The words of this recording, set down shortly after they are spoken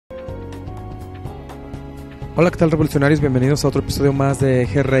Hola, ¿qué tal, revolucionarios? Bienvenidos a otro episodio más de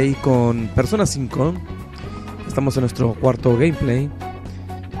GRI con Persona 5. Estamos en nuestro cuarto gameplay.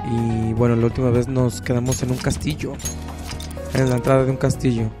 Y bueno, la última vez nos quedamos en un castillo, en la entrada de un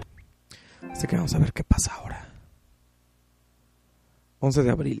castillo. Así que vamos a ver qué pasa ahora. 11 de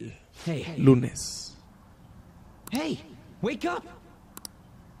abril, lunes. Hey, wake up.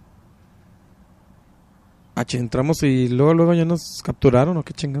 Entramos y luego ya nos capturaron, ¿o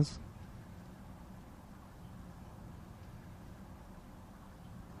qué chingas?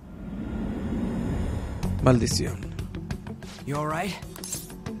 Maldición. You all right?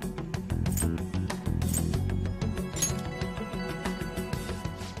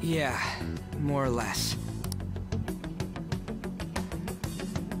 Yeah, more or less.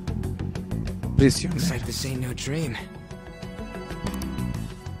 Prisión. Looks like this ain't no dream.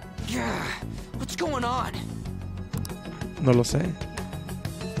 Yeah, what's going on? No lo sé.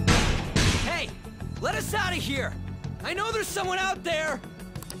 Hey, let us out of here. I know there's someone out there.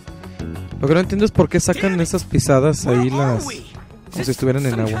 Lo que no entiendo es por qué sacan esas pisadas ahí, las como si estuvieran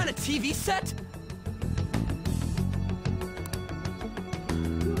en agua.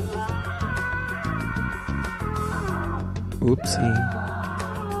 Oopsie.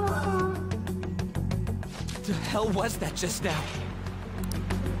 The hell was that just now?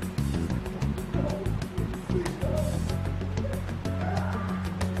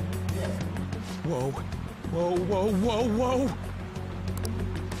 Whoa, whoa, whoa, whoa, whoa!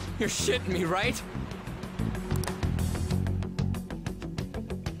 You're shitting me, right?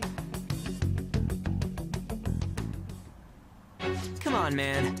 Come on,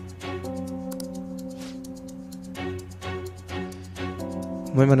 man.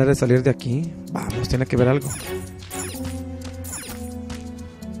 No hay manera de salir de aquí. Vamos, tiene que ver algo.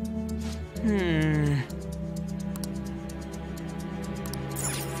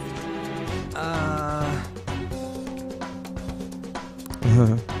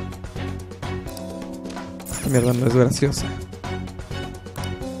 Esta mierda no es graciosa.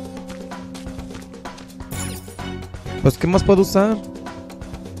 Pues, ¿qué más puedo usar?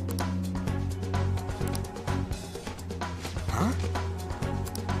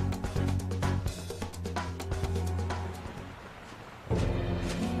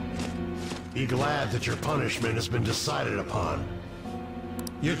 Be glad that your punishment has been decided upon.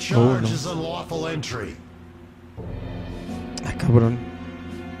 Your charge is unlawful entry. Ah, cabrón.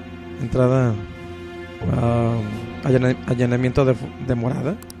 Entrada. Allanamiento de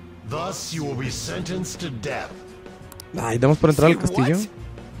morada. Thus you will be sentenced to death. Ay, damos por entrar al castillo.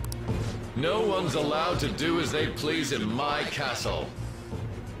 No one's allowed to do as they please in my castle.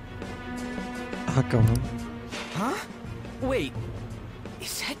 Ah, cabrón. Huh? Wait,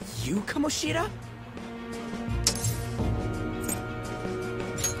 is that you, Kamoshida?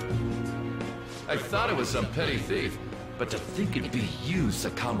 I thought it was some petty thief, but to think it'd be you,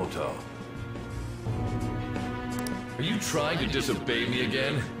 Sakamoto. Are you trying to disobey me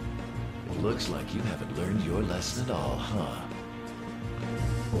again? It looks like you haven't learned your lesson at all, huh?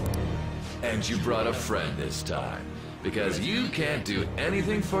 And you brought a friend this time, because you can't do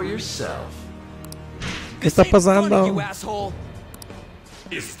anything for yourself. ¿Qué está pasando? You asshole.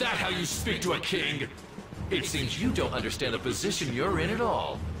 Is that how you speak to a king? It seems you don't understand the position you're in at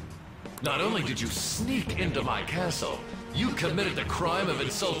all. Not only did you sneak into my castle, you committed the crime of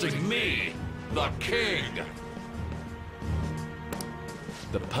insulting me, the king.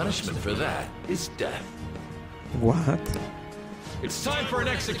 The punishment for that is death. What? It's time for an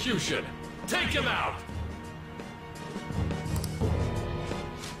execution. Take him out.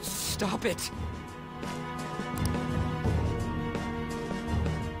 Stop it.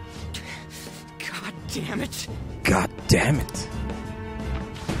 God damn it. God damn it.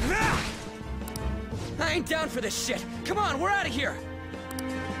 I ain't down for this shit. Come on, we're out of here.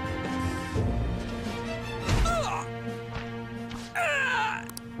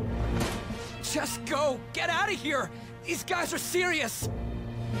 Just go. Get out of here. These guys are serious.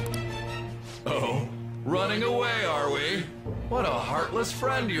 Oh, running away, are we? What a heartless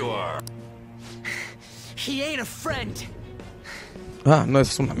friend you are. He ain't a friend. Ah, no,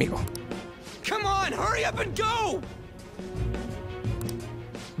 es un amigo. Come on, hurry up and go.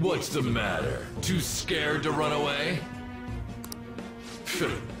 What's the matter? Too scared to run away?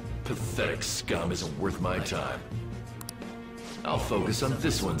 Pathetic scum isn't worth my time. I'll focus on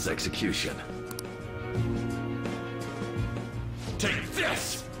this one's execution. Take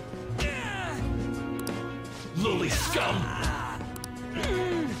this! Lowly scum!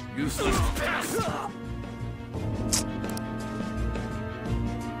 Useless pest!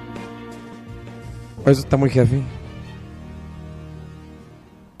 Eso está muy heavy.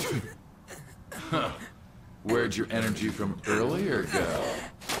 Where'd your energy from earlier go?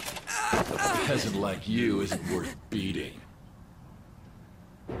 A peasant like you isn't worth beating.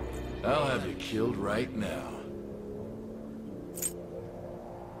 I'll have you killed right now.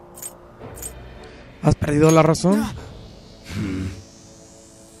 ¿Has perdido la razón?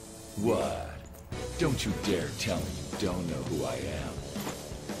 What? Don't you dare tell me you don't know who I am.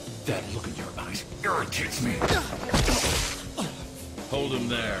 That look in your eyes irritates me. Hold him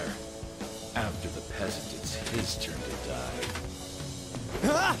there. After the peasant, it's his turn to die.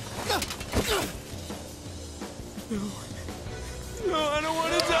 No, I don't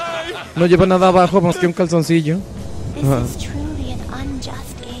want to die. No lleva nada abajo más que un calzoncillo. This is truly an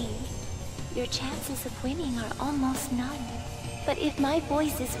unjust game. Your chances of winning are almost none. But if my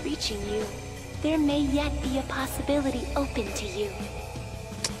voice is reaching you, there may yet be a possibility open to you.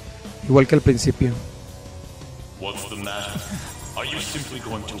 Igual que al principio. What's the matter? Are you simply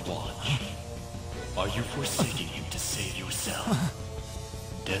going to watch? Are you forsaking him to save yourself?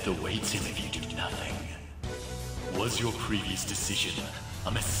 Death awaits him if you do nothing. Was your previous decision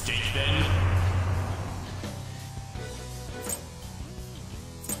a mistake then?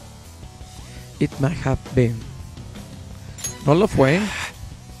 It might have been. No lo fue.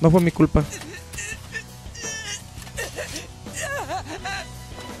 No fue mi culpa.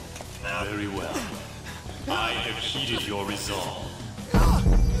 Very well. I have heeded your resolve.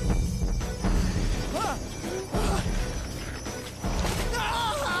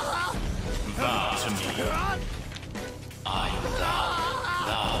 Vow to me. I am thou.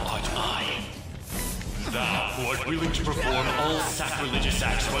 Thou art I. Thou who art willing to perform all sacrilegious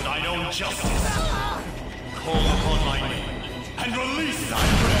acts for thine own justice. Call upon my name and release thy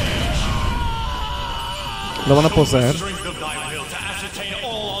rage. Lo van a poseer. Show the strength of thy will to ascertain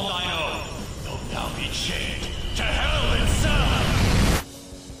all on thine own. Though thou be chained to hell itself.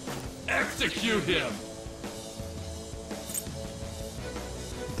 Execute him!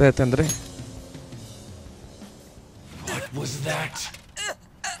 Te detendré. What was that?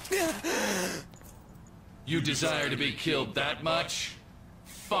 You desire to be killed that much?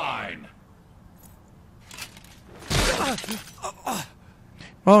 Fine.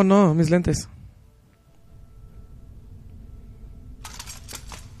 Oh no, mis lentes.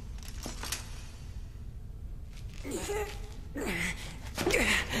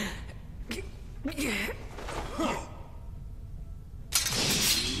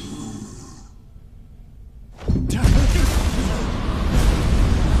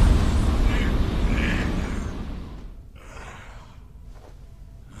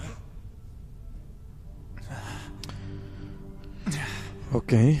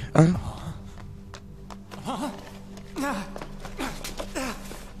 Ok. Ah.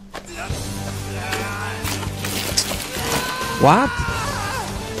 What?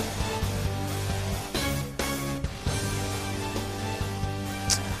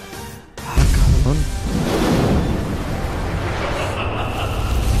 Ah, cabrón.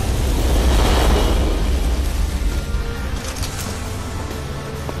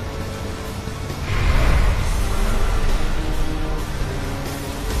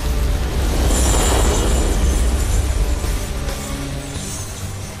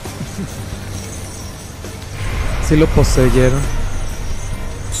 Sí lo poseyeron.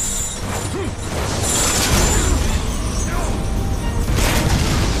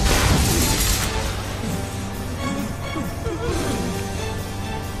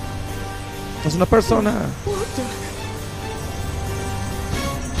 Es una persona.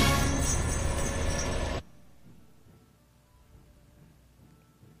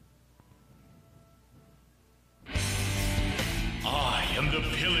 I am the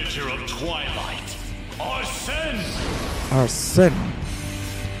pillager of twilight. Arsene! Arsene.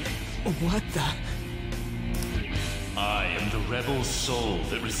 What the? I am the rebel soul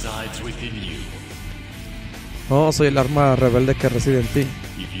that resides within you. No, soy el arma rebelde que reside en ti.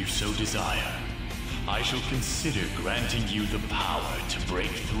 If you so desire, I shall consider granting you the power to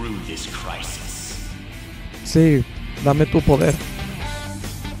break through this crisis. Sí, dame tu poder.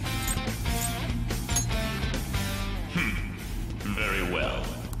 Very well.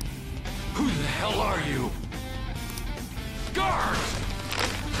 Who the hell are you? Guard!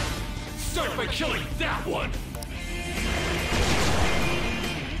 Start by killing that one!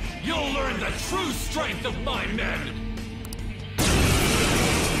 You'll learn the true strength of my men!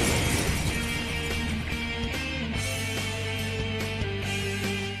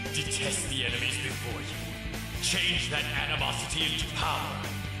 Detest the enemies before you. Change that animosity into power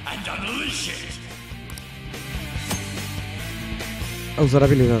and unleash it! A usar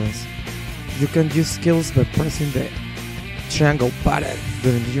habilidades. You can use skills by pressing the triangle button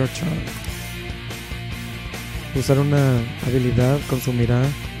during your turn. usar una habilidad consumirá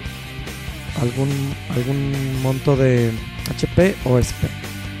algún monto de HP o SP.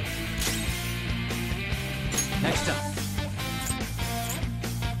 Next up.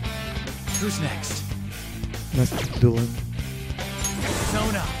 Who's next? Master Duel.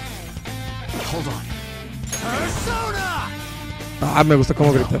 Persona. Hold on. Persona! Ah, me gusta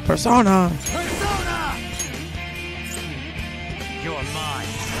cómo grita. Persona. Persona! You're mine.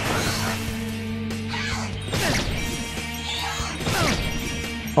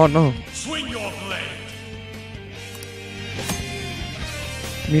 Oh no. Swing your blade.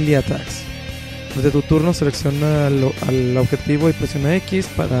 Melee attacks. Desde tu turno selecciona al objetivo y presiona X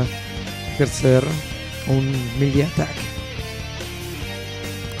para ejercer un melee attack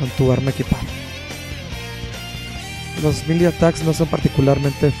con tu arma equipada. Los melee attacks no son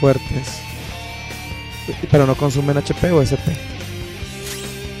particularmente fuertes, pero no consumen HP o SP.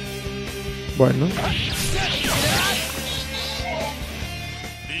 Bueno.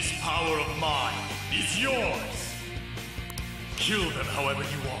 This power of mine is yours. Kill them however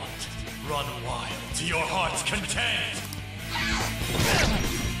you want. Run wild to your heart's content.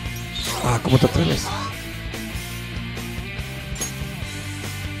 Ah, ¿cómo te atreves?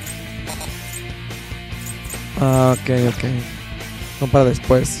 Ah, ok. No para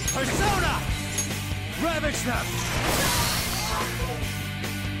después. Persona! Ravage them!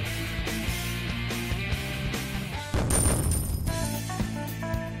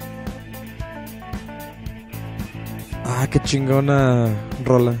 Ah, qué chingona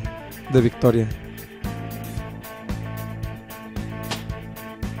rola de victoria.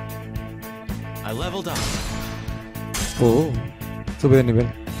 I leveled up. Oh, sube de nivel.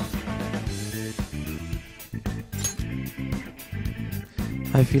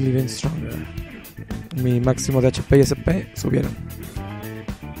 I feel even stronger. Mi máximo de HP y SP subieron.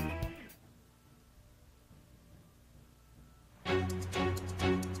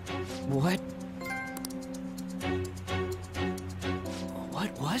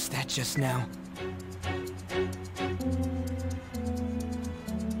 What was that just now?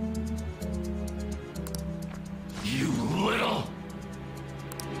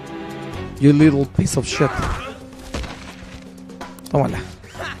 You little piece of shit. Tómala.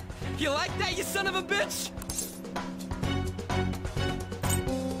 Ha! You like that, you son of a bitch?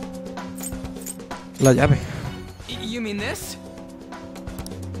 La llave. You mean this?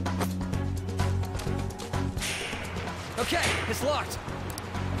 Okay, it's locked.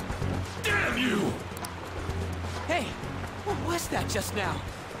 Damn you! Hey, what was that just now?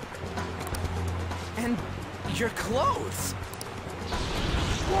 And your clothes.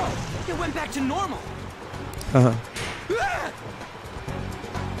 Whoa, it went back to normal. Ajá. Ah!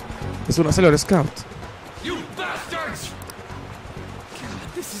 Es un Sailor Scout. You bastards!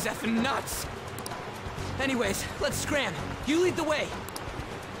 God, this is effing nuts. Anyways, let's scram. You lead the way.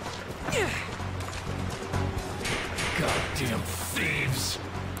 Goddamn thieves!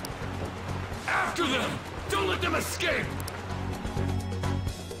 After them! Don't let them escape!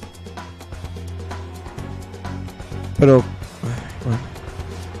 Pero bueno.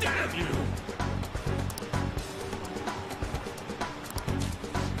 Damn you!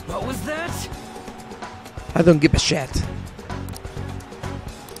 What was that? I don't give a shit.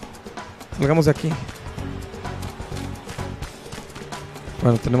 Salgamos de aquí.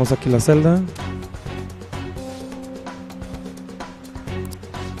 Bueno, tenemos aquí la celda.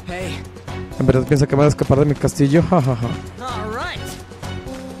 Hey. En verdad piensa que va a escapar de mi castillo. Jajaja. All right.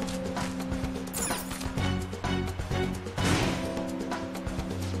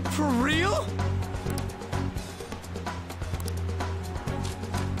 For real?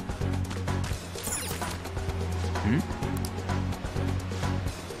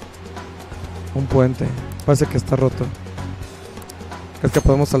 Un puente. Parece que está roto. ¿Es que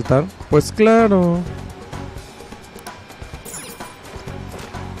podemos saltar? Pues claro.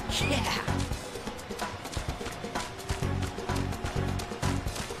 Yeah.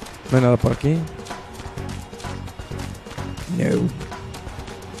 No hay nada por aquí. No.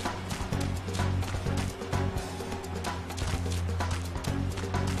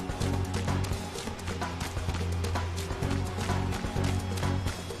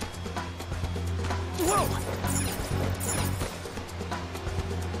 Whoa.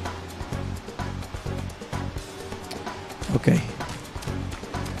 Ok.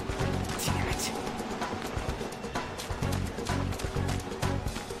 Damn it.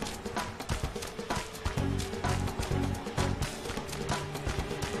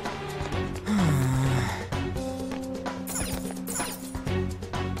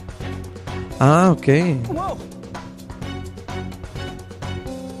 Ah, ok. Whoa.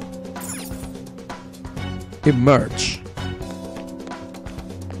 Emerge.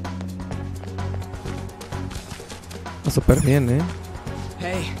 Va súper bien,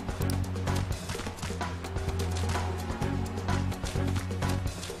 Hey.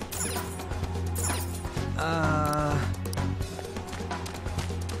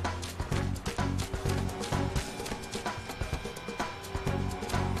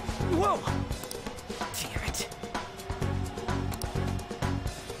 Whoa! Damn it.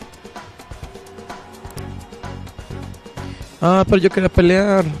 Ah, pero yo quería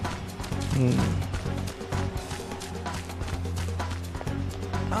pelear.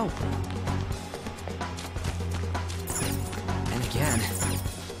 Oh. And again.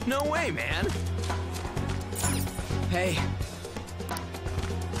 No way, man. Hey.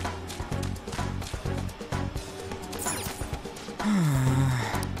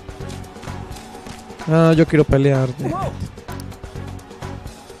 Ah, yo quiero pelear. Whoa.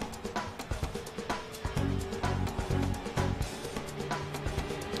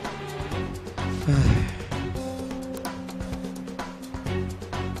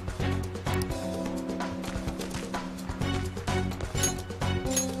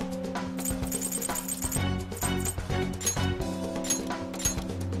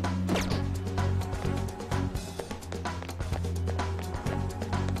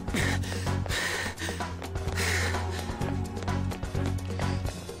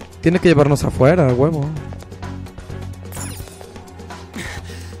 Tiene que llevarnos afuera, huevo.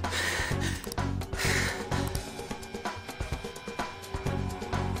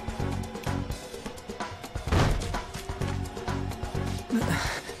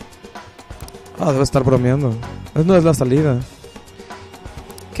 Ah, debe estar bromeando. No es la salida.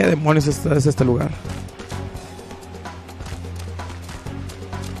 ¿Qué demonios es este lugar?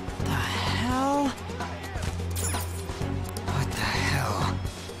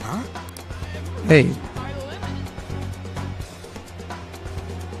 Hey.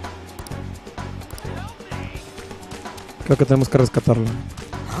 Creo que tenemos que rescatarlo.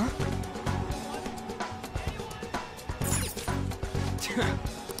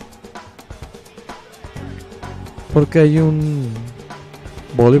 Porque hay un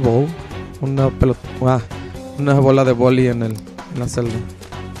voleibol, una pelota, una bola de vóley en la celda.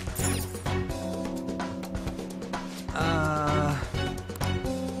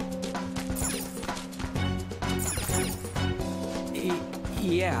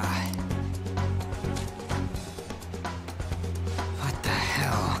 Yeah. What the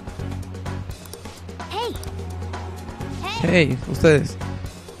hell? Hey! Hey, ustedes.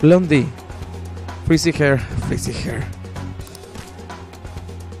 Blondie. Frizzy hair. Frizzy hair.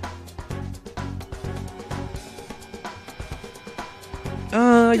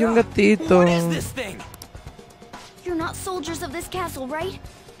 Ah, hay un gatito. What is this thing? You're not soldiers of this castle, right?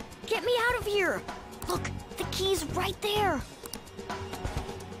 Get me out of here! Look, the key's right there!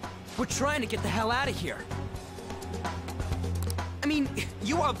 We're trying to get the hell out of here. I mean,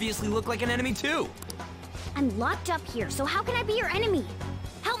 you obviously look like an enemy too. I'm locked up here, so how can I be your enemy?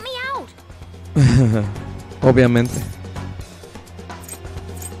 Help me out! Obviamente.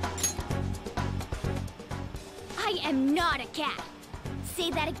 I am not a cat. Say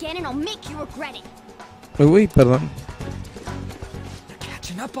that again and I'll make you regret it. Uy, perdón. They're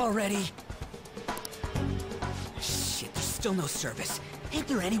catching up already. Shit, there's still no service. Ain't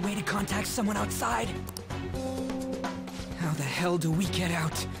there any way to contact someone outside? How the hell do we get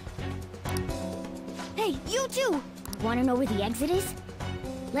out? Hey, you too! Wanna know where the exit is?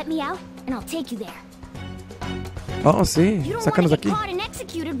 Let me out and I'll take you there. Oh, sí. You don't Sácanos de want to aquí. get caught and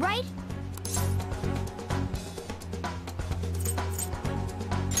executed, right?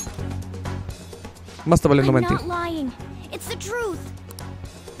 Más te vale no I'm mentir. not lying. It's the truth.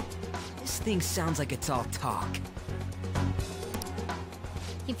 This thing sounds like it's all talk.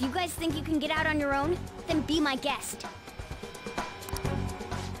 If you guys think you can get out on your own, then be my guest.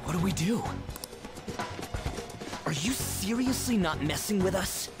 What do we do? Are you seriously not messing with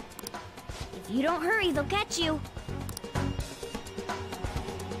us? If you don't hurry, they'll catch you.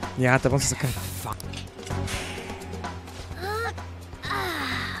 Ya, te vamos a sacar.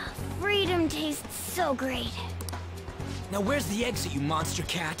 Freedom tastes so great. Now where's the exit, you monster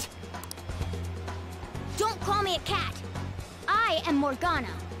cat? Don't call me a cat. I am Morgana.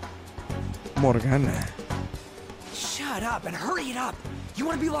 Morgana. Shut up and hurry it up! You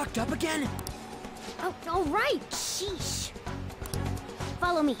wanna be locked up again? Oh, all right. Sheesh.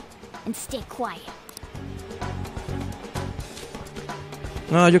 Follow me and stay quiet.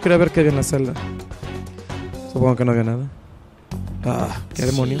 No, yo quería ver qué había en la celda. Supongo que no había nada. Ah, qué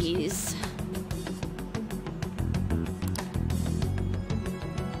demonios. Jeez.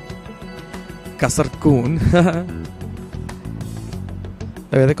 LeonKazart-kun.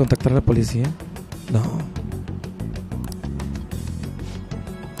 ¿Debe de contactar a la policía? No.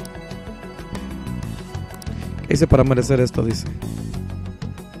 ¿Qué hice para merecer esto? Dice.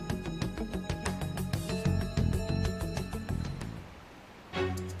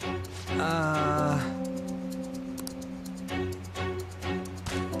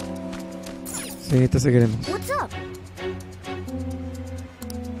 Sí, te seguiremos.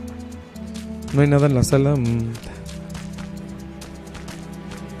 No hay nada en la sala.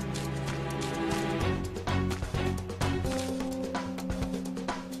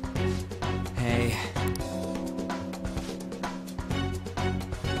 Hey.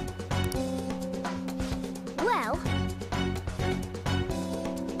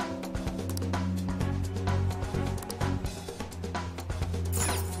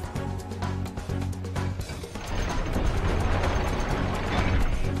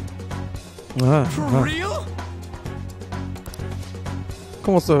 Well, For real?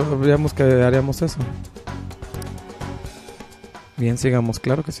 ¿Cómo sabríamos que haríamos eso? Bien, sigamos,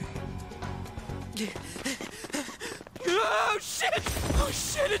 claro que sí. Oh shit! Oh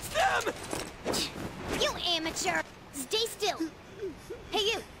shit, it's them! You amateur! Stay still!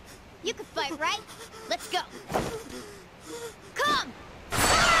 Hey you! You can fight, right? Let's go! Come!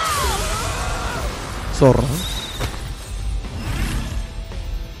 Zorra.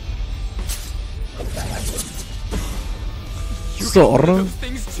 Zorra. Those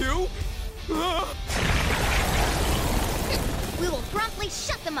things too? We will promptly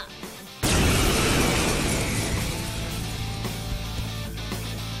shut them up!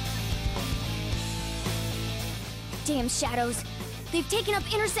 Damn shadows! They've taken up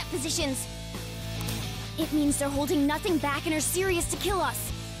intercept positions! It means they're holding nothing back and are serious to kill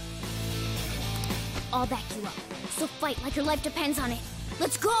us! I'll back you up, so fight like your life depends on it!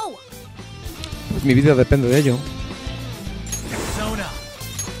 Let's go! Pues mi vida depende de ello. Persona!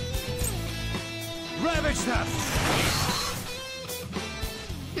 Ravage them!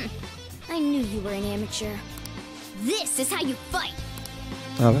 I knew you were an amateur. This is how you fight!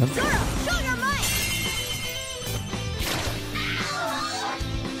 A ver. Show your might!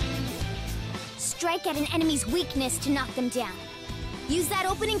 Strike at an enemy's weakness to knock them down. Use that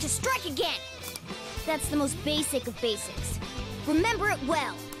opening to strike again! That's the most basic of basics. Remember it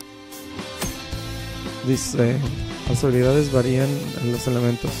well! Dice, las habilidades varían en los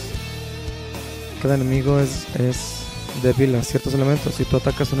elementos. Cada enemigo es débil a ciertos elementos. Si tú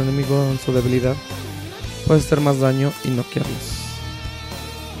atacas a un enemigo en su debilidad, puedes hacer más daño y noquearlos.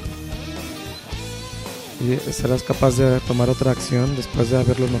 Y serás capaz de tomar otra acción después de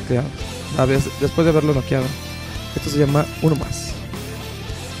haberlo noqueado. Después de haberlo noqueado. Esto se llama uno más.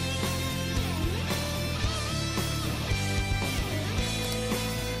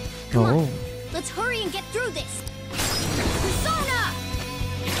 Come Oh. on, let's hurry and get through this! Persona!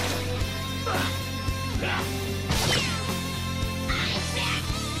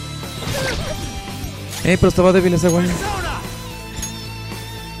 Pero estaba débil ese güey.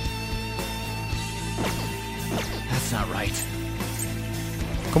 That's not right.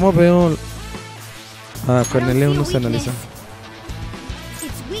 ¿Cómo veo? Ah, con I don't el see Leon no a se analiza. weakness.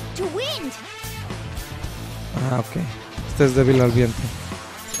 It's weak to wind! Ah, ok. Este es débil al viento.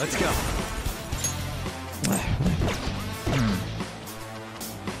 Let's go.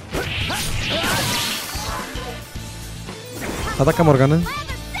 Ataca Morgana.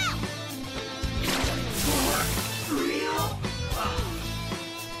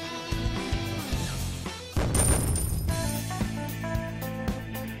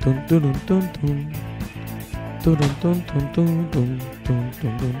 Tun, turun, tun, tun. Turun, tun, tun, tun, tun, tun,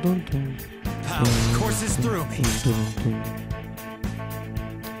 tun, tun, tun, tun. Power courses through me. Tun, tun, tun.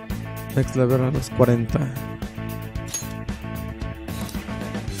 Next level a los 40.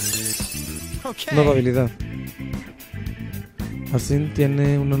 Okay. Nueva habilidad. Así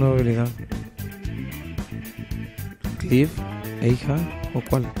tiene una nueva habilidad. Cleave, Eija o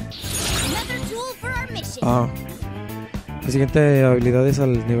cuál. Another tool for our mission! Ah. La siguiente habilidad es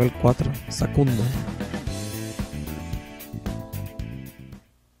al nivel 4. Sacundo.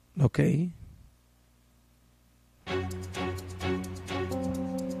 Ok.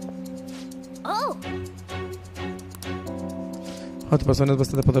 Oh! Otra persona es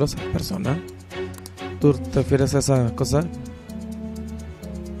bastante poderosa. ¿Persona? ¿Tú te refieres a esa cosa?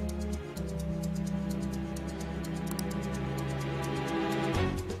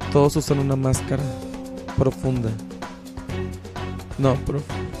 Todos usan una máscara profunda. No,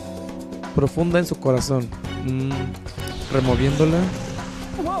 profunda en su corazón. Removiéndola.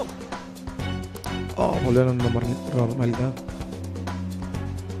 Oh, volvieron a la normalidad.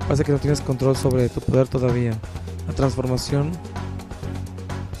 Parece que no tienes control sobre tu poder todavía. La transformación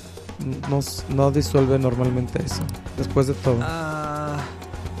no disuelve normalmente eso. Después de todo.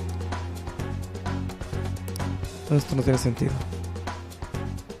 Esto no tiene sentido.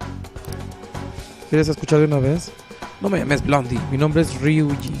 ¿Quieres escuchar de una vez? No me llames Blondie. Mi nombre es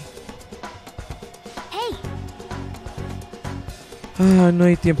Ryuji. Hey. No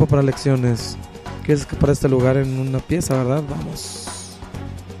hay tiempo para lecciones. ¿Quieres escapar de este lugar en una pieza, verdad? Vamos.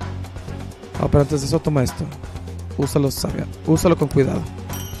 Pero antes de eso, toma esto. Úsalo, sabia. Úsalo con cuidado.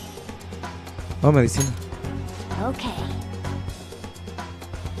 Medicina. Ok.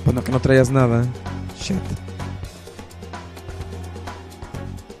 Bueno, que no traías nada. Shit.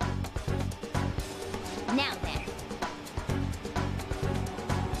 Now then.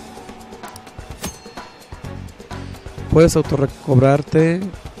 Puedes autorrecobrarte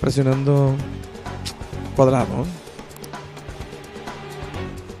presionando cuadrado.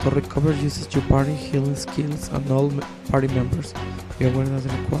 Auto-recover uses your party healing skills on all party members. Be aware that the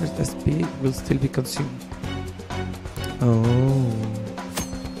required SP will still be consumed.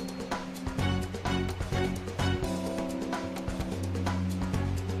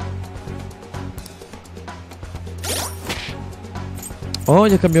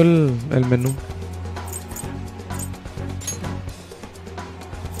 Ya cambió el menú.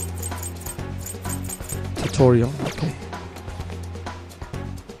 Tutorial, ok.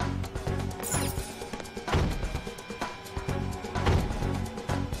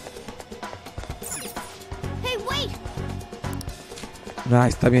 Hey, wait.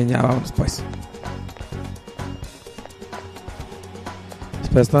 Está bien, ya vámonos pues.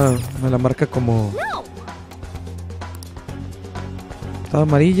 Espera, esta me la marca como... No. Está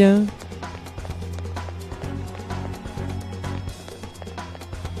amarilla.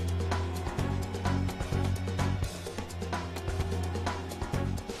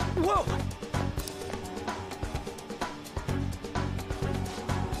 Whoa!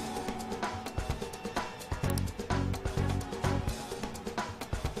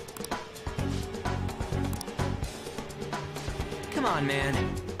 Come on, man.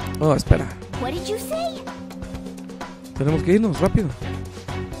 Espera. What did you say? Tenemos que irnos rápido.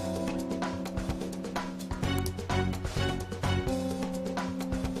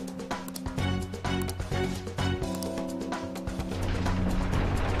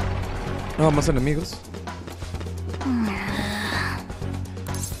 Más enemigos.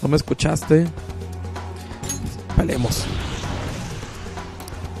 No me escuchaste. Peleemos.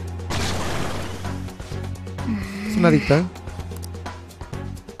 Es una adicta.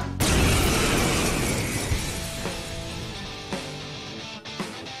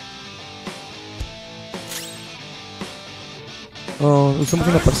 Usamos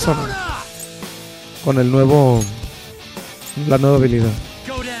una persona con la nueva habilidad.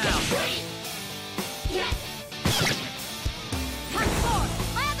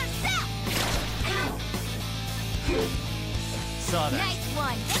 Nice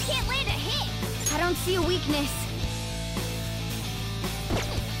one. They can't land a hit. I don't see a weakness.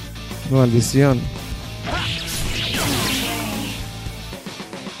 Maldición.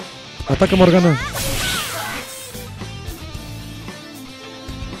 Ataca, Morgana.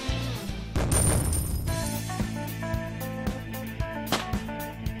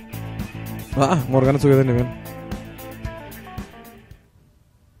 Morgana subió de nivel.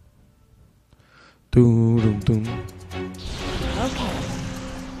 Turum, tum.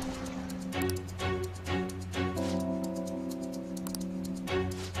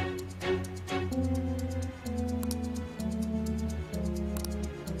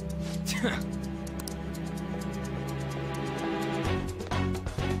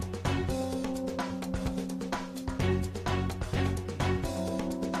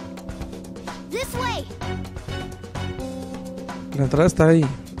 This way. La entrada está ahí.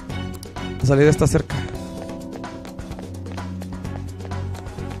 La salida está cerca.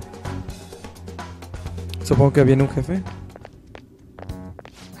 Supongo que viene un jefe.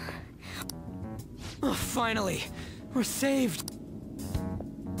 Oh, finally, we're saved.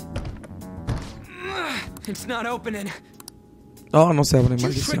 It's not opening. No se abre, You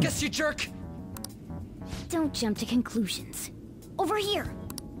maldición. trick us, you jerk! Don't jump to conclusions. Over here.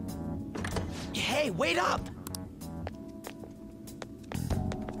 Hey, wait up!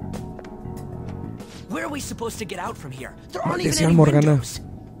 Where are we supposed to get out from here? There aren't even Maldición, any Morgana. windows.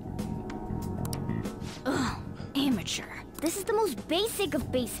 Ugh, amateur. This is the most basic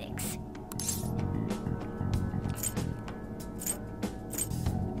of basics.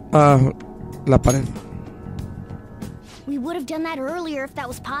 La pared. We would have done that earlier if that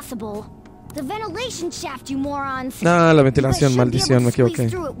was possible. The ventilation shaft, you morons. Ah, la You guys ventilación, should be able maldición, to me squeeze equivoqué.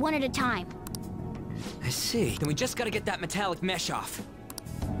 through it one at a time. I see. Then we just gotta get that metallic mesh off.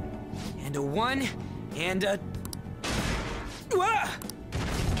 And a 1, and a... Ah!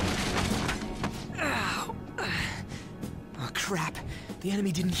 Ow. Oh, crap. The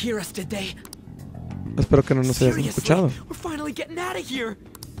enemy didn't hear us, did they? Espero que no nos hayas Seriously, escuchado. we're finally getting out of here.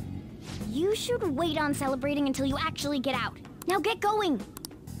 You should wait on celebrating until you actually get out. Now get going.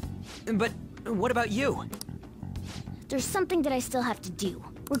 But what about you? There's something that I still have to do.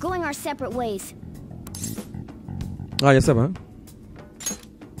 We're going our separate ways. Ah, ya se va.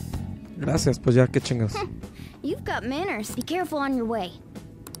 Gracias, pues ya, qué chingas. You've got manners. Be careful on your way.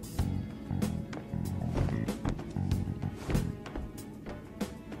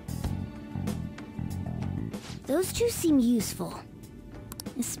 Those two seem useful.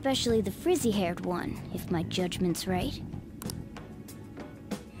 Especially the frizzy-haired one, if my judgment's right.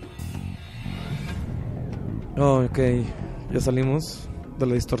 Oh, ok. Ya salimos de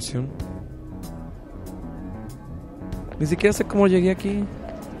la distorsión. Ni siquiera sé cómo llegué aquí.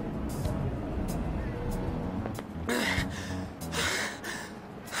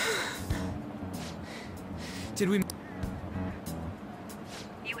 Did we...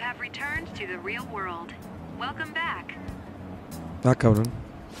 You have returned to the real world. Welcome back. Ah, cabrón.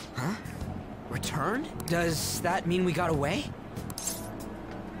 Huh? Returned? Does that mean we got away?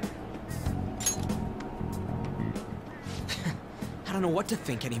 I don't know what to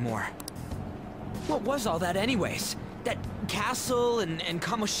think anymore. What was all that anyways? That castle and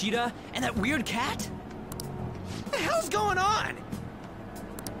Kamoshida and that weird cat? What the hell's going on?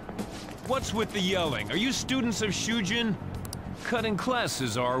 What's with the yelling? Are you students of Shujin? Cutting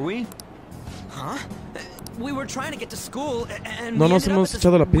classes, are we? Huh? We were trying to get to school and No we nos ended up hemos at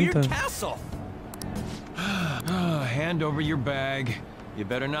echado la this weird pinta. castle. Hand over your bag. You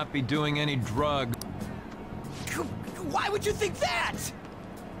better not be doing any drug. Why would you think that?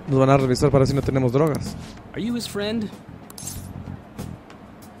 Nos van a revisar para si no tenemos drogas. Are you his friend?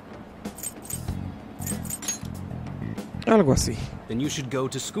 Algo así. Then you should go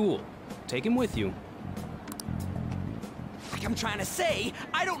to school. Take him with you. Like I'm trying to say,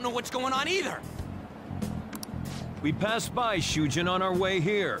 I don't know what's going on either. We passed by Shujin on our way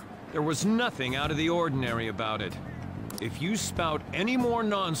here. There was nothing out of the ordinary about it. If you spout any more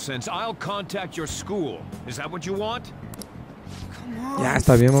nonsense, I'll contact your school. Is that what you want? Come on. Ya,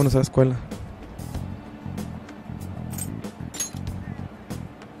 está bien, vámonos a la escuela.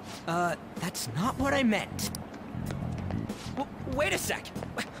 That's not what I meant. Wait a sec.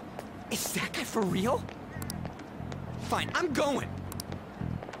 Is that guy for real? Fine, I'm going.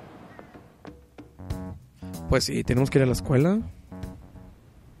 Pues sí, tenemos que ir a la escuela.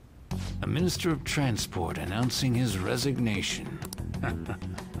 A Minister of Transport announcing his resignation.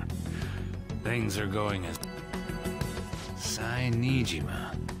 Things are going as...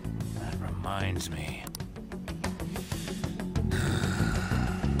 Sainijima. That reminds me.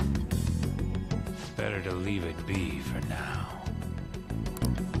 Better to leave it be for now.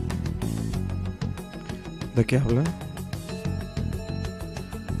 ¿De qué habla?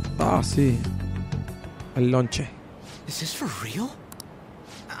 Ah, sí. El lonche. Is this for real?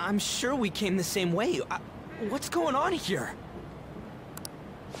 I'm sure we came the same way. What's going on here?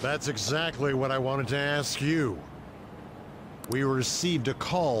 That's exactly what I wanted to ask you. We received a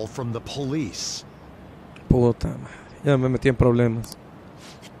call from the police. Puta madre. Ya me metí en problemas.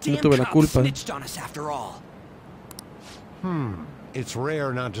 No Damn tuve la cop culpa. snitched on us after all. It's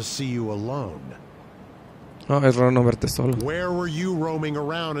rare not to see you alone. No, es raro no verte solo. Where were you roaming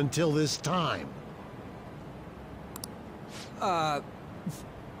around until this time? A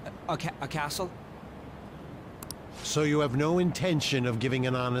castle? So you have no intention of giving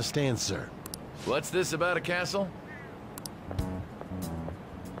an honest answer? What's this about a castle?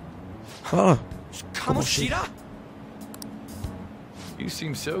 Ah, Kamoshida? You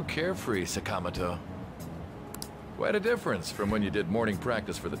seem so carefree, Sakamoto. Quite a difference from when you did morning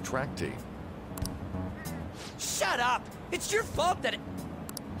practice for the track team. Shut up! It's your fault that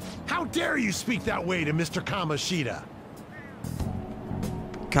How dare you speak that way to Mr. Kamoshida?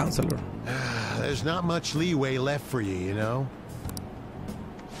 counselor. There's not much leeway left for you, you know?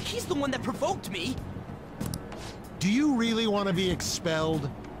 he's the one that provoked me. Do you really want to be expelled?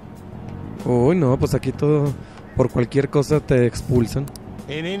 Uy, no, pues aquí todo, por cualquier cosa te expulsan.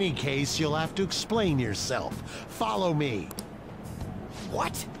 In any case, you'll have to explain yourself. Follow me.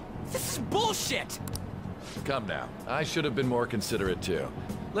 What? This is bullshit! Come now. I should have been more considerate too.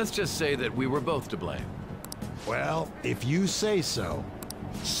 Let's just say that we were both to blame. Well, if you say so.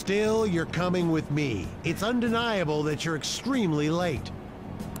 Still, you're coming with me. It's undeniable that you're extremely late.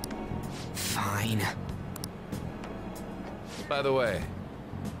 Fine. By the way,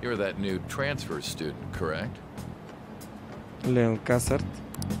 you're that new transfer student, correct? LeonKazart.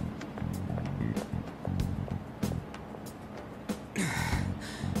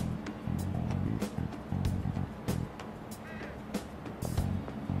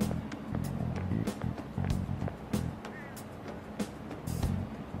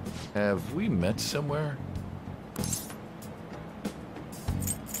 Have we met somewhere?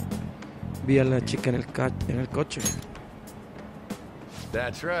 Vi a la chica en el coche.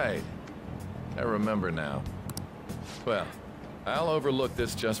 That's right. I remember now. Well, I'll overlook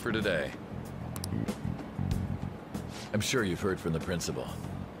this just for today. I'm sure you've heard from the principal.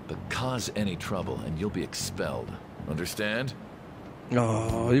 But cause any trouble and you'll be expelled. Understand?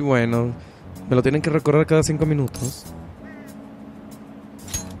 Ay, bueno. Me lo tienen que recordar cada 5 minutos.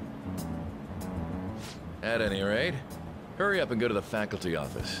 At any rate, hurry up and go to the faculty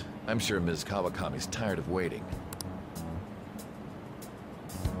office. I'm sure Ms. Kawakami's tired of waiting.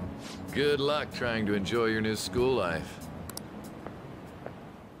 Good luck trying to enjoy your new school life.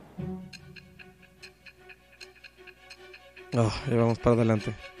 Oh, ya vamos para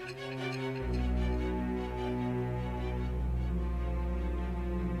adelante.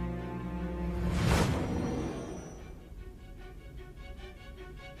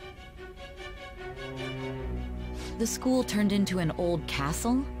 The school turned into an old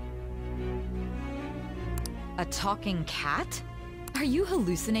castle? A talking cat? Are you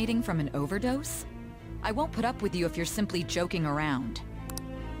hallucinating from an overdose? I won't put up with you if you're simply joking around.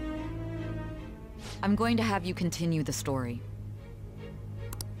 I'm going to have you continue the story.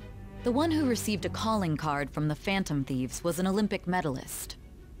 The one who received a calling card from the Phantom Thieves was an Olympic medalist.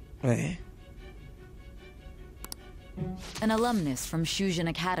 Eh? An alumnus from Shujin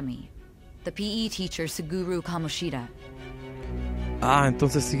Academy. The PE teacher Suguru Kamoshida. Ah,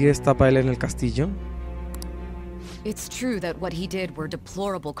 entonces sigue esta baile en el castillo. It's true that what he did were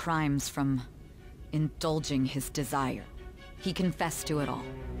deplorable crimes from indulging his desire. He confessed to it all.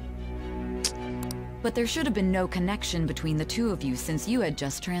 But there should have been no connection between the two of you since you had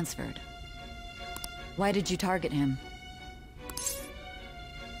just transferred. Why did you target him?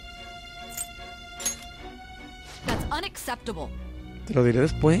 That's unacceptable. Te lo diré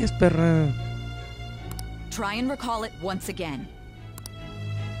después, perra. Try and recall it once again.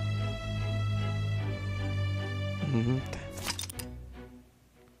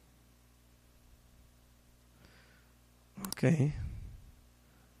 Ok.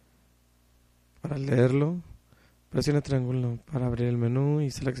 Para leerlo, presiona triángulo para abrir el menú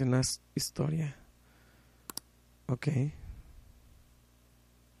y selecciona historia. Ok.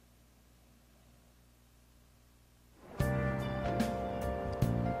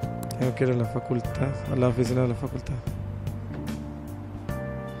 Tengo que ir a la facultad, a la oficina de la facultad.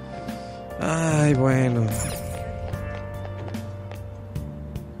 Ay, bueno.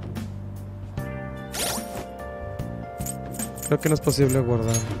 Creo que no es posible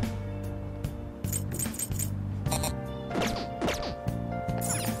guardar.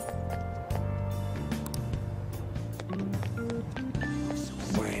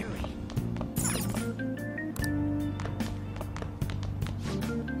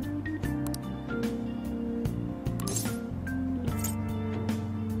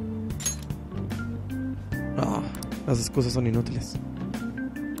 Las excusas son inútiles.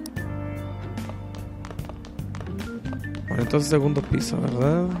 Bueno, entonces segundo piso,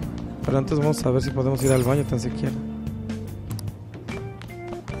 ¿verdad? Pero antes vamos a ver si podemos ir al baño tan siquiera.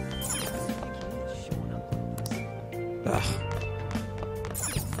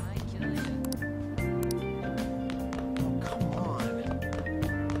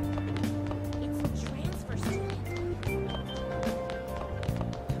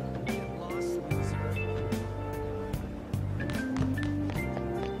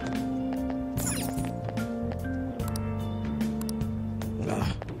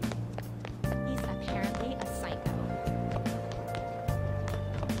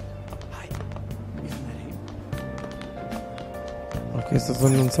 ¿Estos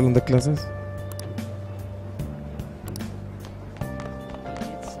son un salón de clases?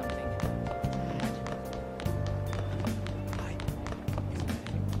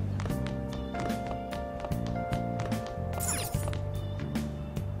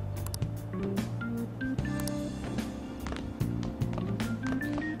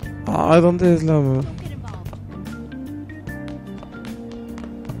 Ah, ¿dónde es la...?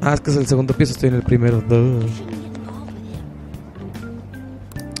 Ah, es que es el segundo piso, estoy en el primero.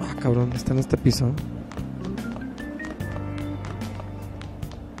 Cabrón, está en este piso.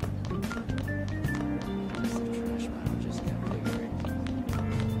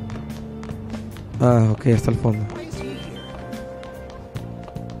 Ah, ok, hasta el fondo.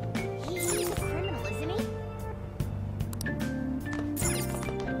 He's a criminal, isn't he?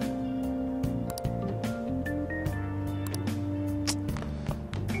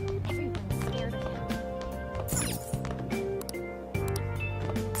 Everyone's scared of him.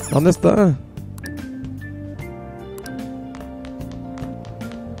 ¿Dónde está?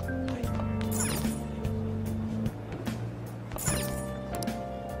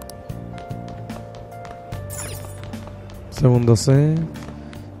 Segundo C,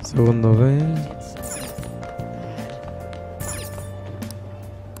 segundo B.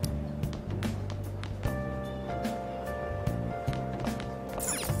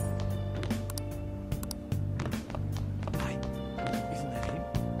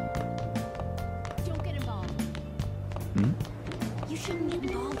 Don't get involved. You shouldn't get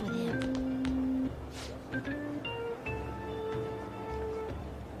involved with him.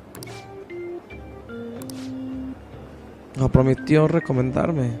 No, prometió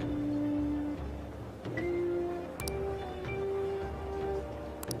recomendarme.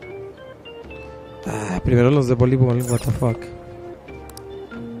 Ah, primero los de voleibol, what the fuck.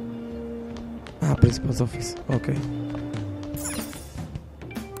 Ah, Principal's Office, ok.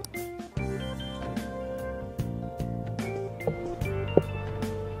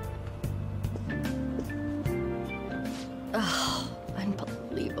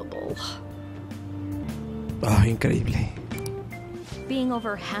 Unbelievable. Ah, increíble. Being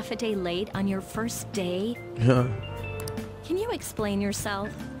over half a day late on your first day? Yeah. Can you explain yourself?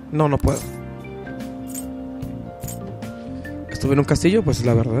 No, no puedo. Estuve en un castillo, pues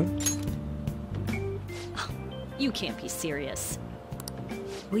la verdad. You can't be serious.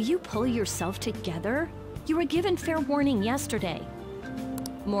 Will you pull yourself together? You were given fair warning yesterday.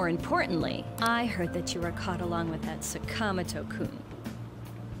 More importantly, I heard that you were caught along with that Sakamoto-kun.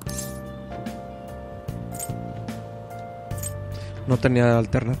 No tenía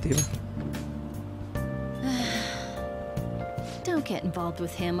alternativa. Don't get involved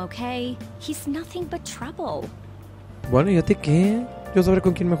with him, okay? He's nothing but trouble. Bueno, ¿y a ti qué? Yo sabré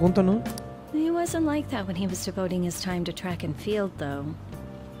con quién me junto, ¿no? He wasn't like that when he was devoting his time to track and field, though.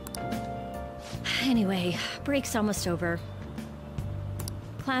 Anyway, break's almost over.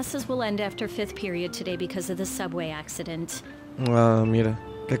 Classes will end after 5th period today because of the subway accident. Ah, mira,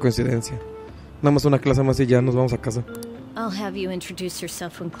 qué coincidencia. Nada más una clase más y ya nos vamos a casa. I'll have you introduce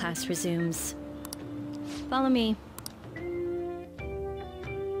yourself when class resumes. Follow me.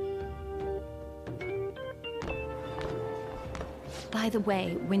 By the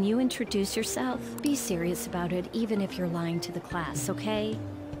way, when you introduce yourself, be serious about it even if you're lying to the class, okay?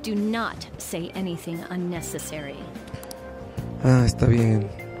 Do not say anything unnecessary. Ah, está bien.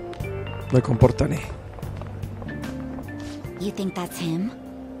 Me comportaré. You think that's him?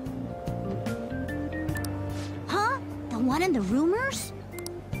 Huh? The one in the rumors?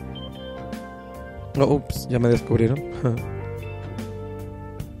 Oh, ups, ya me descubrieron.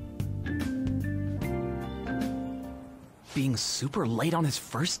 Being super late on his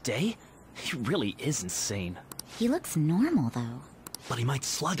first day? He really is insane. He looks normal, though. But he might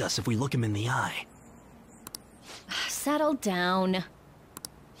slug us if we look him in the eye. Settle down.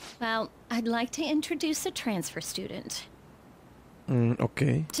 Well, I'd like to introduce a transfer student.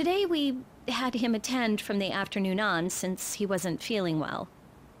 Okay. Today we had him attend from the afternoon on since he wasn't feeling well.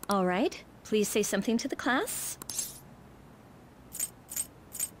 All right, please say something to the class.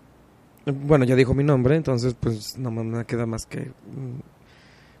 Bueno, ya dijo mi nombre, entonces pues no me queda más que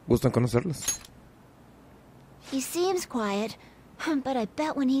gusto en conocerlos. He seems quiet, but I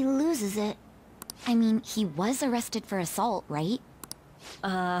bet when he loses it... I mean, he was arrested for assault, right?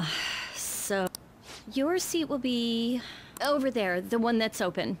 So... Your seat will be... over there, the one that's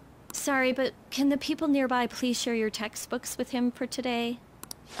open. Sorry, but can the people nearby please share your textbooks with him for today?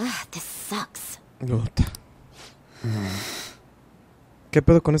 Ugh, this sucks. Puta. ¿Qué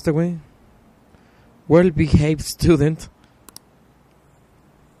pedo con este güey? Well-behaved student.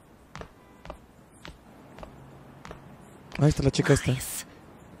 Ahí está la chica esta.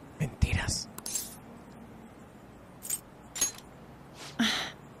 Mentiras.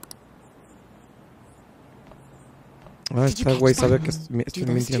 Ah, esta güey sabe que estoy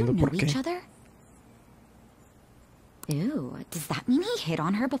mintiendo. ¿Por qué? Ew, does that mean he hit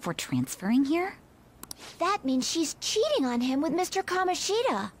on her before transferring here? That means she's cheating on him with Mr.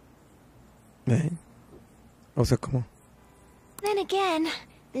 Kamoshida. O sea, ¿cómo? Then again,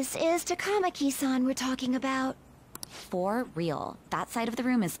 this is Takamaki-san we're talking about. For real, that side of the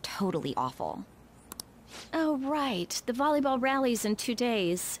room is totally awful. Oh, right. The volleyball rally's in 2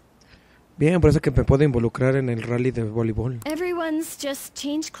 days. Bien, parece que me puedo involucrar en el rally de voleibol. Everyone's just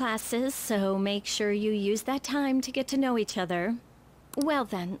changed classes, so make sure you use that time to get to know each other. Well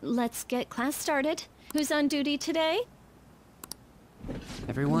then, let's get class started. Who's on duty today?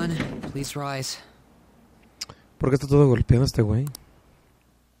 Everyone, please rise. ¿Por qué está todo golpeado este güey?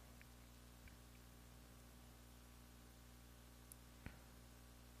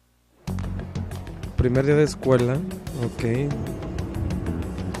 Primer día de escuela. Ok.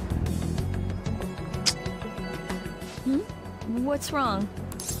 What's wrong?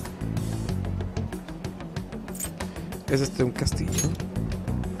 ¿Es un castillo?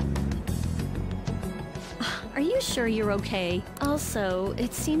 Are you sure you're okay? Also,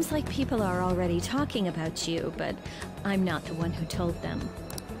 it seems like people are already talking about you, but I'm not the one who told them.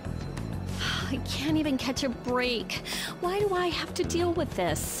 I can't even catch a break. Why do I have to deal with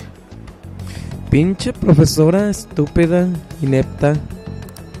this? Pinche profesora estúpida, inepta.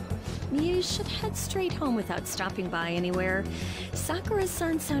 You should head straight home without stopping by anywhere.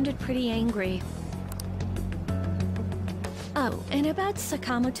 Sakura-san sounded pretty angry. Oh, and about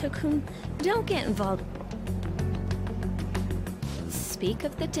Sakamoto-kun, don't get involved. Speak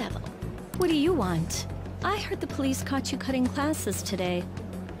of the devil. What do you want? I heard the police caught you cutting classes today.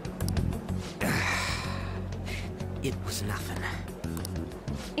 It was nothing.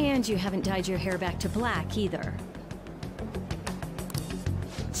 And you haven't dyed your hair back to black either.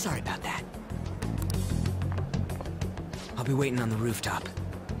 Sorry about that. I'll be waiting on the rooftop.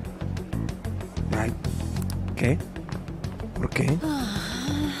 Right. ¿Qué? ¿Por qué?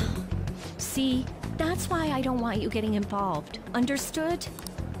 See, that's why I don't want you getting involved. Understood?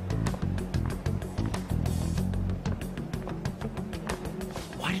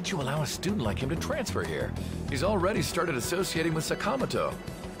 Why did you allow a student like him to transfer here? He's already started associating with Sakamoto.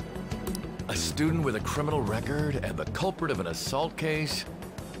 A student with a criminal record and the culprit of an assault case?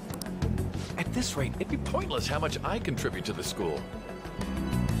 At this rate, it'd be pointless how much I contribute to the school.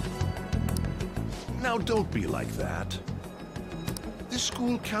 Now don't be like that. This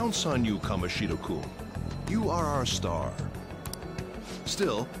school counts on you, Kamoshida-kun. You are our star.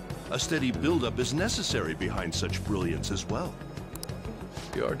 Still, a steady build-up is necessary behind such brilliance as well.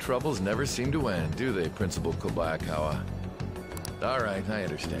 Your troubles never seem to end, do they, Principal Kobayakawa? All right, I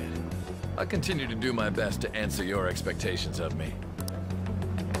understand. I'll continue to do my best to answer your expectations of me.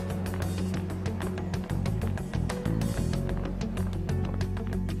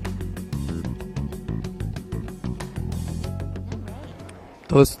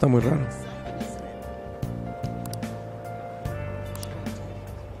 Todo esto está muy raro.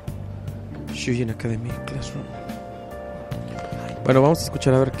 Shujin Academy Classroom. Bueno, vamos a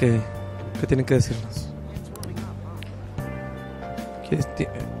escuchar a ver qué tienen que decirnos.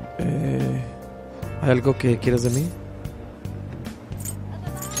 ¿Hay algo que quieras de mí?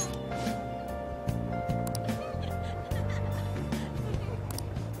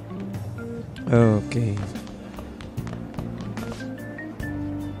 Ok.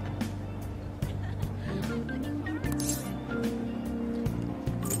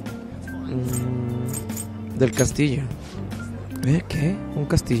 Del castillo. ¿Qué? ¿Un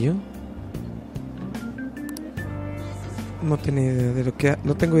castillo? No tengo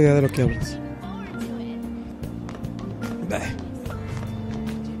idea de lo que hablas.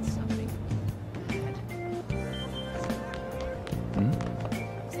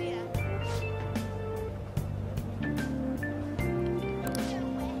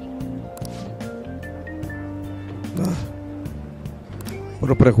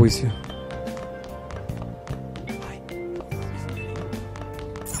 Puro prejuicio.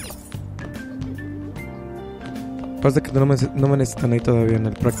 Parece que no me necesitan ahí todavía en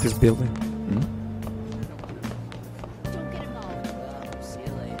el practice building.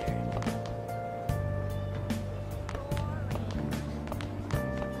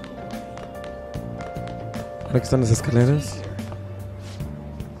 Aquí están las escaleras.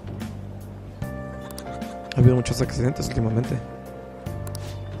 Ha habido muchos accidentes últimamente.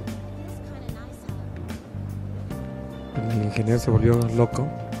 El ingeniero se volvió loco.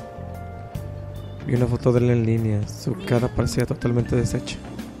 Vi una foto de él en línea. Su cara parecía totalmente deshecha.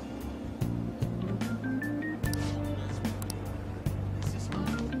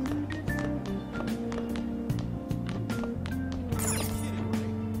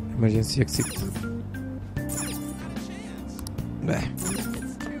 Emergency exit.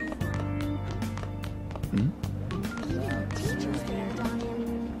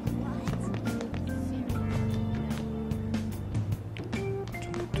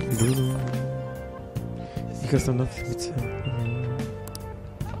 Gestern noch mit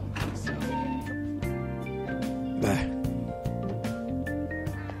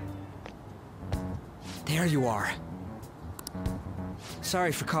there you are.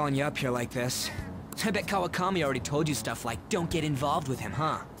 Sorry for calling you up here like this. I bet Kawakami already told you stuff like, don't get involved with him,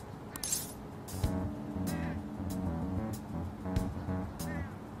 huh?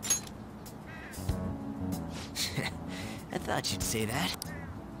 I thought you'd say that.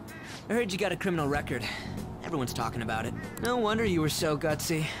 I heard you got a criminal record. Everyone's talking about it. No wonder you were so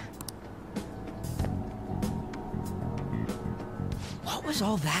gutsy. What was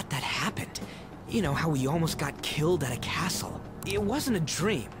all that happened? You know, how we almost got killed at a castle. It wasn't a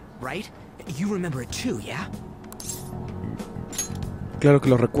dream, right? You remember it too, yeah? Claro que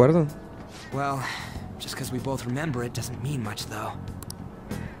lo recuerdo. Well, just because we both remember it doesn't mean much, though.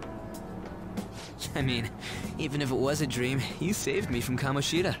 I mean, even if it was a dream, you saved me from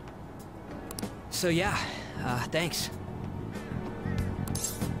Kamoshida. So yeah, thanks.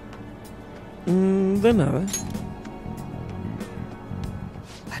 De nada.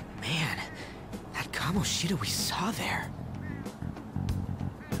 But man, that Kamoshida we saw there.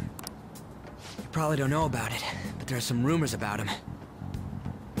 You probably don't know about it, but there are some rumors about him.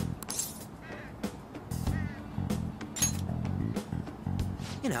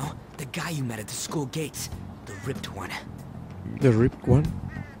 You know, the guy you met at the school gates. The ripped one. The ripped one?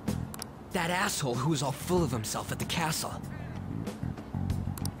 That asshole who was all full of himself at the castle.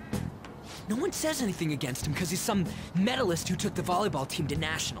 No one says anything against him because he's some medalist who took the volleyball team to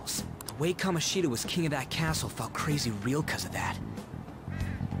nationals. The way Kamoshida was king of that castle felt crazy real because of that.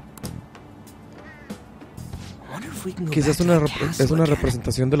 I wonder if we can go Quizás es una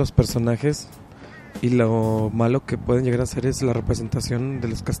representación de los personajes y lo malo que pueden llegar a ser es la representación de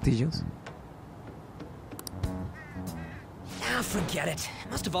los castillos. Forget it.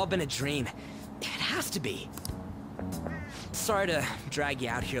 It must have all been a dream. It has to be. Sorry to drag you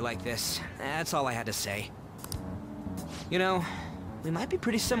out here like this. That's all I had to say. You know, we might be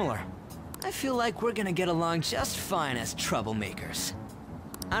pretty similar. I feel like we're gonna get along just fine as troublemakers.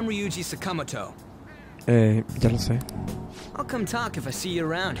 I'm Ryuji Sakamoto. Ya lo sé. I'll come talk if I see you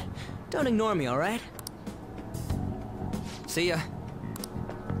around. Don't ignore me, alright? See ya.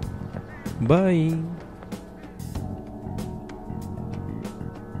 Bye.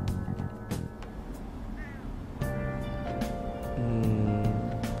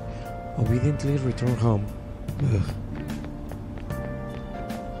 Obediently return home. Ugh.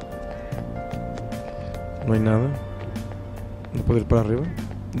 No hay nada. ¿No puedo ir para arriba?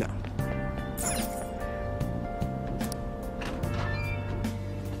 No.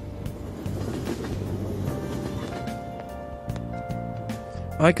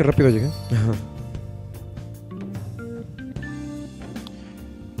 Ay, qué rápido llegué.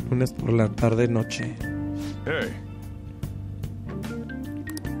 Lunes por la tarde noche. Hey.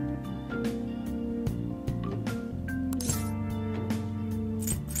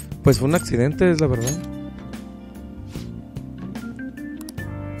 Pues fue un accidente, es la verdad.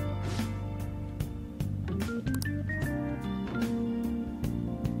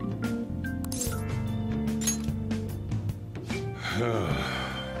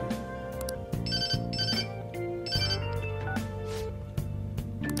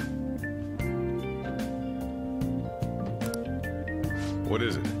 What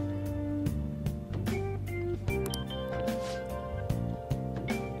is it?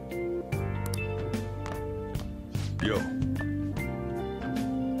 Yo.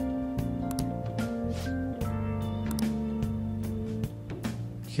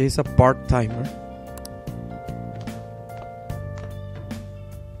 He's a part-timer.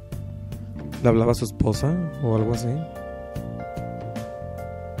 ¿Le hablaba a su esposa o algo así?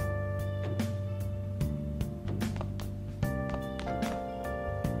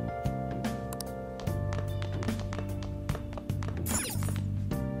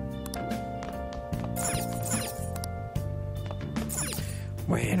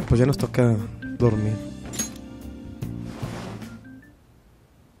 Bueno, pues ya nos toca dormir.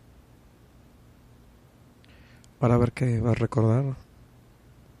 Para ver qué va a recordar.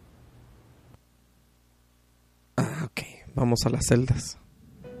 Ok, vamos a las celdas.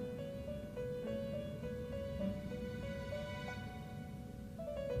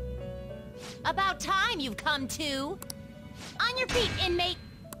 About time you've come to. On your feet, inmate.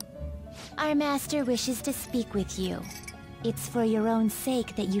 Our master wishes to speak with you. It's for your own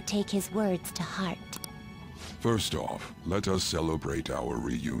sake that you take his words to heart. First off, let us celebrate our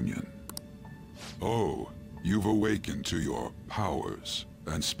reunion. Oh, you've awakened to your powers,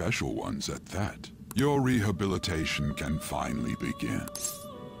 and special ones at that. Your rehabilitation can finally begin.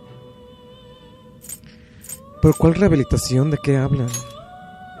 ¿Pero cuál rehabilitación? ¿De qué hablan?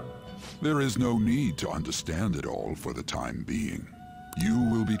 There is no need to understand it all for the time being. You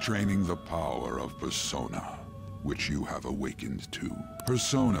will be training the power of persona, which you have awakened to.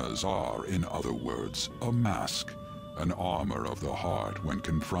 Personas are, in other words, a mask, an armor of the heart when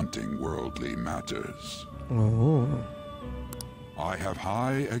confronting worldly matters. Oh. I have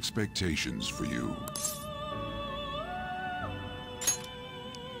high expectations for you.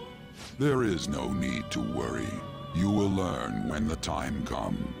 There is no need to worry. You will learn when the time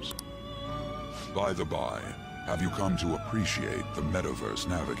comes. By the by, have you come to appreciate the Metaverse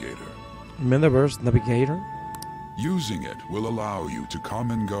Navigator? Metaverse Navigator? Using it will allow you to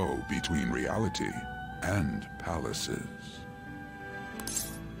come and go between reality and palaces.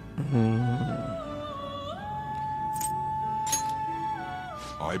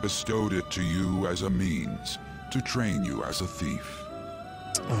 I bestowed it to you as a means to train you as a thief.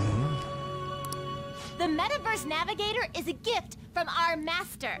 The Metaverse Navigator is a gift from our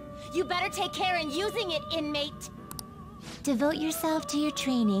master. You better take care in using it, inmate. Devote yourself to your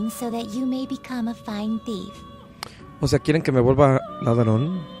training so that you may become a fine thief. O sea, ¿quieren que me vuelva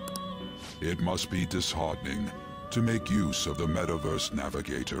ladrón? It must be disheartening to make use of the Metaverse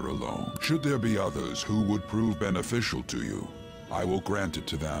Navigator alone. Should there be others who would prove beneficial to you, I will grant it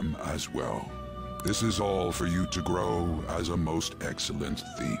to them as well. This is all for you to grow as a most excellent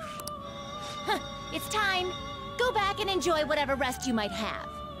thief. It's time. Go back and enjoy whatever rest you might have.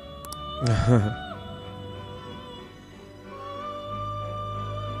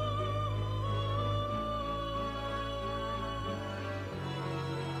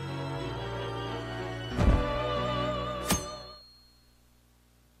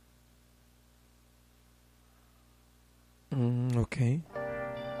 Okay.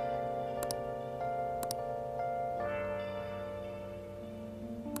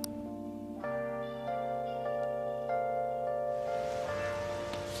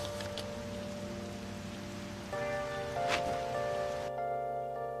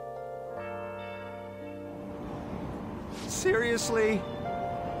 Seriously?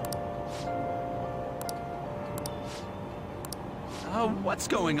 What's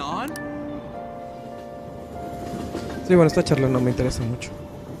going on? Sí, bueno, esta charla no me interesa mucho.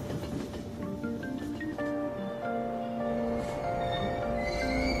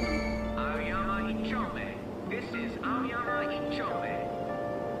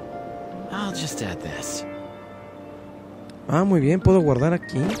 I'll just add this. Ah, muy bien, puedo guardar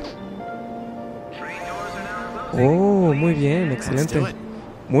aquí. Oh, muy bien, excelente.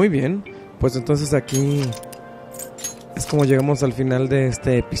 Muy bien, pues entonces aquí es como llegamos al final de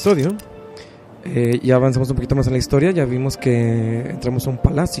este episodio. Ya avanzamos un poquito más en la historia. Ya vimos que entramos a un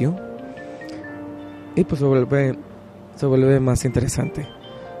palacio y pues se vuelve más interesante.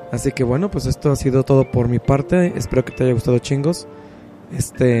 Así que bueno, pues esto ha sido todo por mi parte. Espero que te haya gustado, chingos,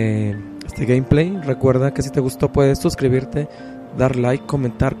 este gameplay. Recuerda que si te gustó puedes suscribirte, dar like,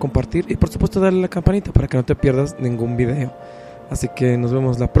 comentar, compartir y por supuesto darle a la campanita para que no te pierdas ningún video. Así que nos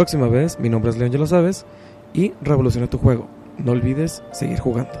vemos la próxima vez. Mi nombre es Leon, ya lo sabes, y revoluciona tu juego. No olvides seguir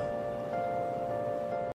jugando.